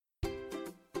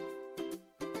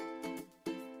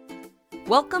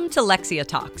Welcome to Lexia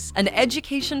Talks, an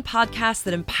education podcast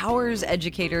that empowers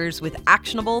educators with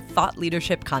actionable thought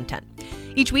leadership content.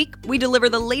 Each week, we deliver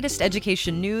the latest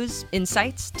education news,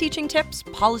 insights, teaching tips,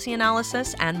 policy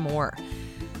analysis, and more.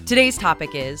 Today's topic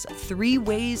is 3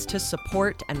 ways to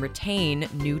support and retain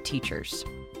new teachers.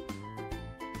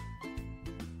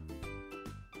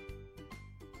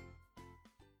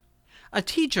 A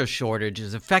teacher shortage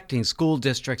is affecting school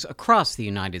districts across the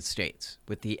United States,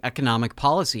 with the Economic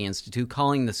Policy Institute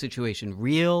calling the situation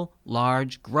real,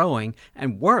 large, growing,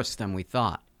 and worse than we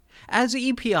thought. As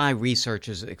EPI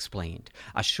researchers explained,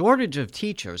 a shortage of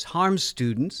teachers harms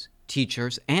students,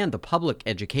 teachers, and the public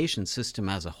education system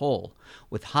as a whole,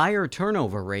 with higher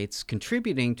turnover rates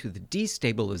contributing to the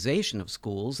destabilization of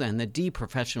schools and the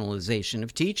deprofessionalization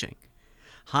of teaching.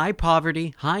 High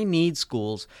poverty, high need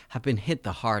schools have been hit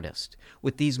the hardest,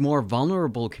 with these more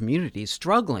vulnerable communities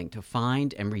struggling to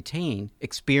find and retain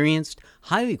experienced,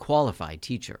 highly qualified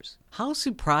teachers. How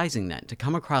surprising then to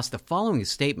come across the following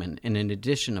statement in an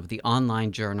edition of the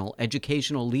online journal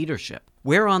Educational Leadership.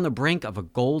 We're on the brink of a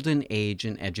golden age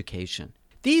in education.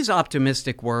 These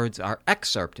optimistic words are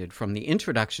excerpted from the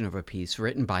introduction of a piece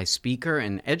written by speaker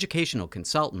and educational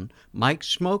consultant Mike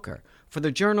Schmoker for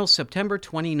the journal's September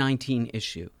 2019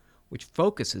 issue, which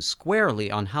focuses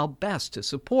squarely on how best to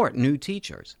support new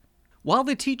teachers. While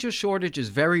the teacher shortage is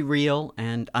very real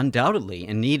and undoubtedly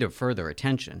in need of further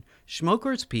attention,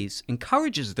 Schmoker's piece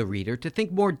encourages the reader to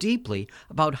think more deeply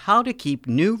about how to keep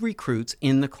new recruits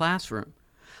in the classroom.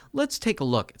 Let's take a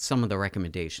look at some of the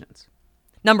recommendations.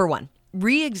 Number 1.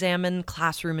 Re-examine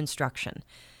classroom instruction.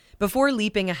 Before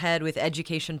leaping ahead with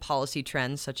education policy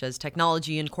trends such as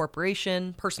technology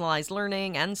incorporation, personalized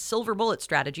learning, and silver bullet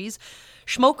strategies,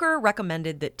 Schmoker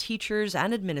recommended that teachers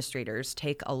and administrators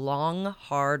take a long,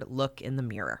 hard look in the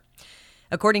mirror.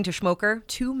 According to Schmoker,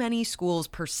 too many schools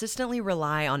persistently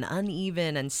rely on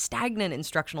uneven and stagnant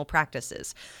instructional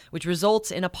practices, which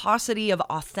results in a paucity of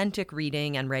authentic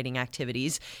reading and writing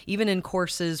activities, even in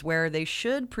courses where they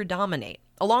should predominate,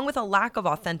 along with a lack of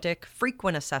authentic,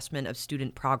 frequent assessment of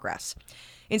student progress.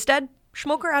 Instead,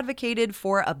 Schmoker advocated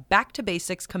for a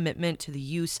back-to-basics commitment to the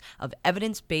use of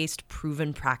evidence-based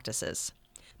proven practices.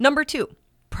 Number 2,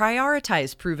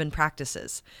 prioritize proven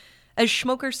practices. As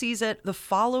Schmoker sees it, the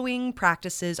following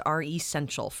practices are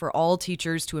essential for all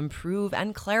teachers to improve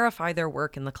and clarify their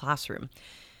work in the classroom.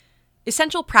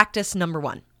 Essential practice number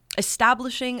 1,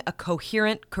 establishing a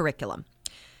coherent curriculum.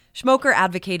 Schmoker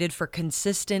advocated for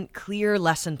consistent, clear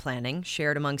lesson planning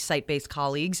shared among site-based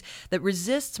colleagues that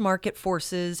resists market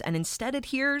forces and instead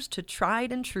adheres to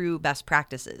tried and true best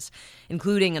practices,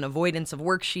 including an avoidance of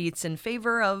worksheets in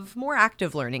favor of more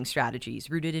active learning strategies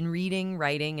rooted in reading,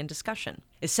 writing, and discussion.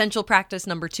 Essential practice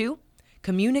number 2,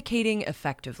 communicating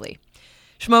effectively.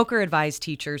 Schmoker advised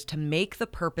teachers to make the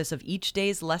purpose of each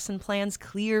day's lesson plans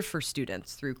clear for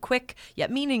students through quick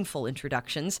yet meaningful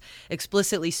introductions,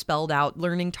 explicitly spelled out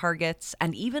learning targets,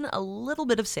 and even a little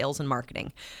bit of sales and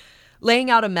marketing. Laying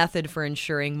out a method for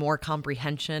ensuring more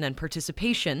comprehension and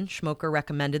participation, Schmoker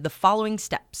recommended the following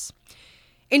steps.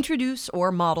 Introduce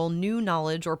or model new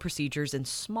knowledge or procedures in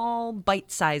small,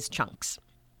 bite-sized chunks.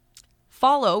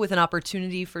 Follow with an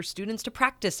opportunity for students to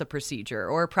practice a procedure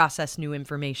or process new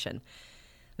information.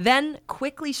 Then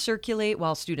quickly circulate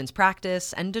while students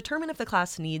practice and determine if the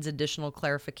class needs additional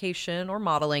clarification or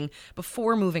modeling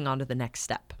before moving on to the next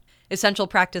step. Essential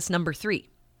practice number 3,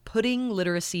 putting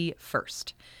literacy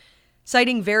first.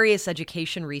 Citing various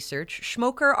education research,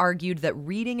 Schmoker argued that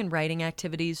reading and writing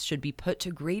activities should be put to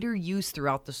greater use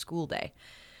throughout the school day.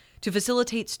 To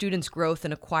facilitate students' growth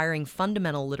in acquiring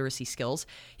fundamental literacy skills,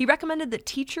 he recommended that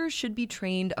teachers should be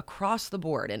trained across the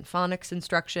board in phonics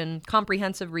instruction,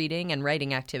 comprehensive reading and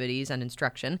writing activities and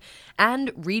instruction,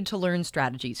 and read-to-learn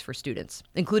strategies for students,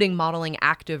 including modeling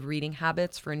active reading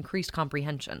habits for increased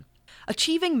comprehension.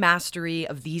 Achieving mastery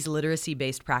of these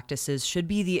literacy-based practices should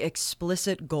be the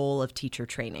explicit goal of teacher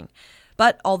training.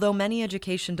 But although many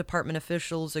education department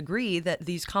officials agree that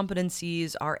these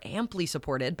competencies are amply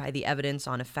supported by the evidence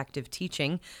on effective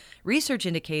teaching, research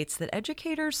indicates that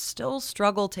educators still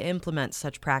struggle to implement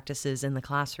such practices in the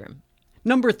classroom.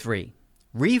 Number 3,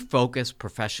 refocus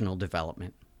professional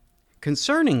development.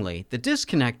 Concerningly, the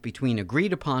disconnect between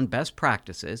agreed-upon best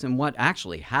practices and what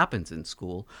actually happens in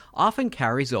school often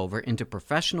carries over into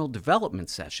professional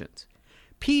development sessions.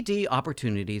 PD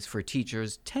opportunities for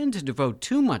teachers tend to devote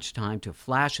too much time to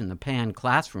flash-in-the-pan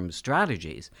classroom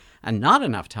strategies and not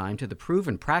enough time to the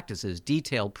proven practices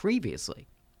detailed previously.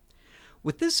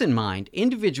 With this in mind,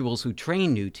 individuals who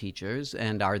train new teachers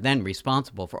and are then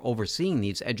responsible for overseeing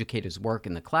these educators' work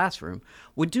in the classroom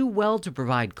would do well to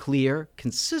provide clear,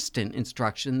 consistent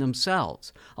instruction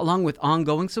themselves, along with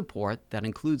ongoing support that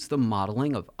includes the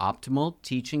modeling of optimal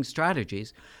teaching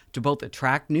strategies to both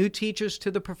attract new teachers to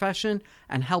the profession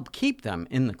and help keep them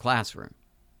in the classroom.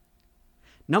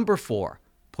 Number 4,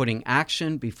 putting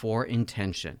action before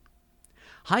intention.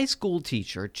 High school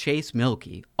teacher Chase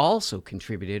Mielke also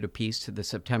contributed a piece to the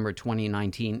September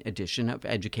 2019 edition of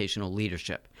Educational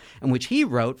Leadership, in which he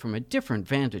wrote from a different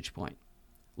vantage point.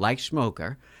 Like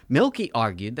Schmoker, Mielke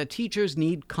argued that teachers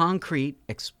need concrete,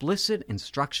 explicit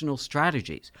instructional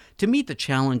strategies to meet the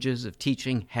challenges of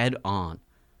teaching head-on.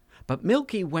 But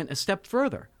Mielke went a step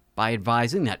further by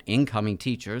advising that incoming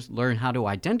teachers learn how to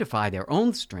identify their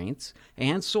own strengths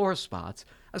and sore spots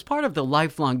as part of the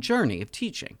lifelong journey of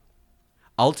teaching.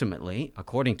 Ultimately,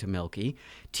 according to Mielke,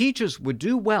 teachers would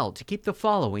do well to keep the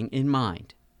following in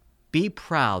mind. Be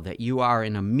proud that you are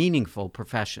in a meaningful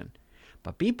profession,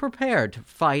 but be prepared to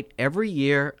fight every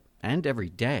year and every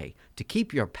day to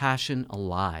keep your passion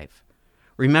alive.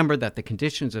 Remember that the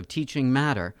conditions of teaching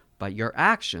matter, but your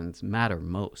actions matter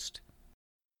most.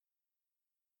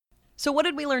 So what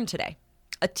did we learn today?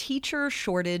 A teacher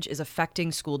shortage is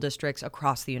affecting school districts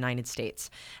across the United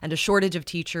States, and a shortage of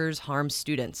teachers harms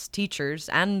students, teachers,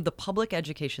 and the public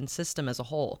education system as a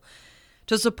whole.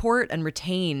 To support and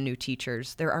retain new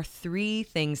teachers, there are 3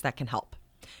 things that can help: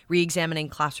 re-examining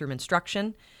classroom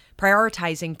instruction,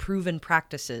 prioritizing proven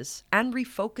practices, and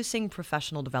refocusing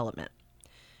professional development.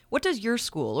 What does your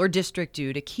school or district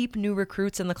do to keep new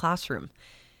recruits in the classroom?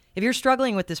 If you're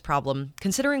struggling with this problem,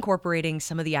 consider incorporating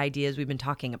some of the ideas we've been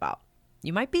talking about.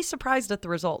 You might be surprised at the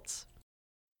results.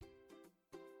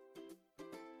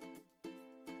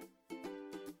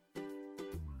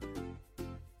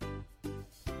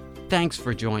 Thanks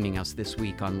for joining us this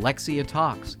week on Lexia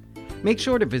Talks. Make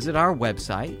sure to visit our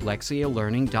website,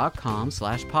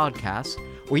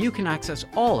 lexialearning.com/podcasts, where you can access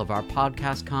all of our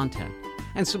podcast content,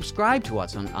 and subscribe to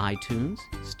us on iTunes,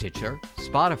 Stitcher,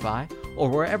 Spotify, or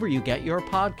wherever you get your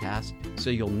podcasts so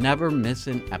you'll never miss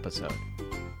an episode.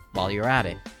 While you're at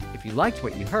it, if you liked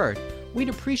what you heard, we'd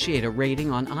appreciate a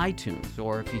rating on iTunes,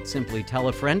 or if you'd simply tell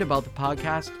a friend about the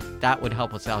podcast, that would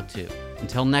help us out too.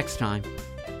 Until next time.